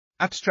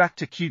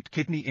Abstract acute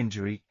kidney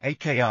injury,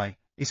 AKI,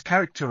 is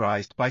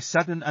characterized by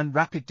sudden and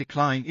rapid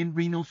decline in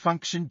renal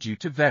function due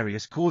to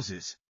various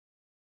causes.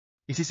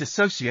 It is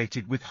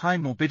associated with high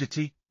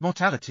morbidity,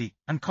 mortality,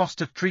 and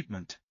cost of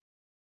treatment.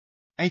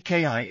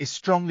 AKI is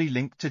strongly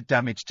linked to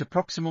damage to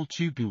proximal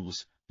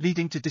tubules,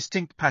 leading to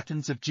distinct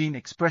patterns of gene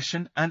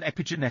expression and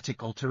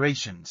epigenetic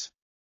alterations.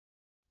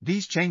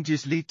 These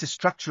changes lead to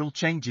structural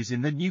changes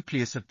in the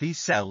nucleus of these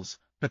cells,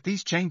 but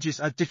these changes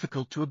are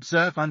difficult to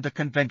observe under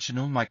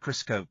conventional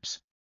microscopes.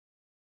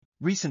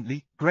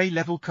 Recently,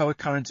 gray-level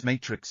co-occurrence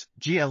matrix,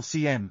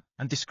 GLCM,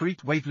 and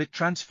discrete wavelet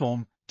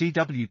transform,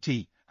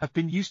 DWT, have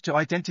been used to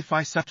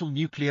identify subtle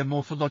nuclear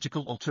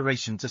morphological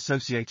alterations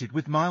associated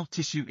with mild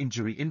tissue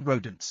injury in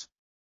rodents.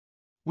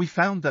 We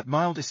found that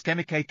mild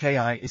ischemic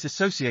AKI is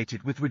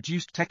associated with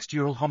reduced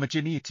textural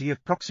homogeneity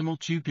of proximal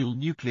tubule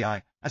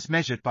nuclei, as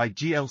measured by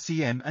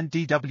GLCM and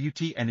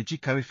DWT energy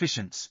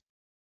coefficients.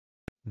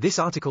 This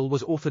article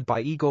was authored by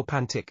Igor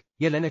Pantic,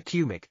 Jelena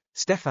Cumic,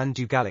 Stefan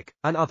Dugalic,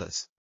 and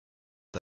others.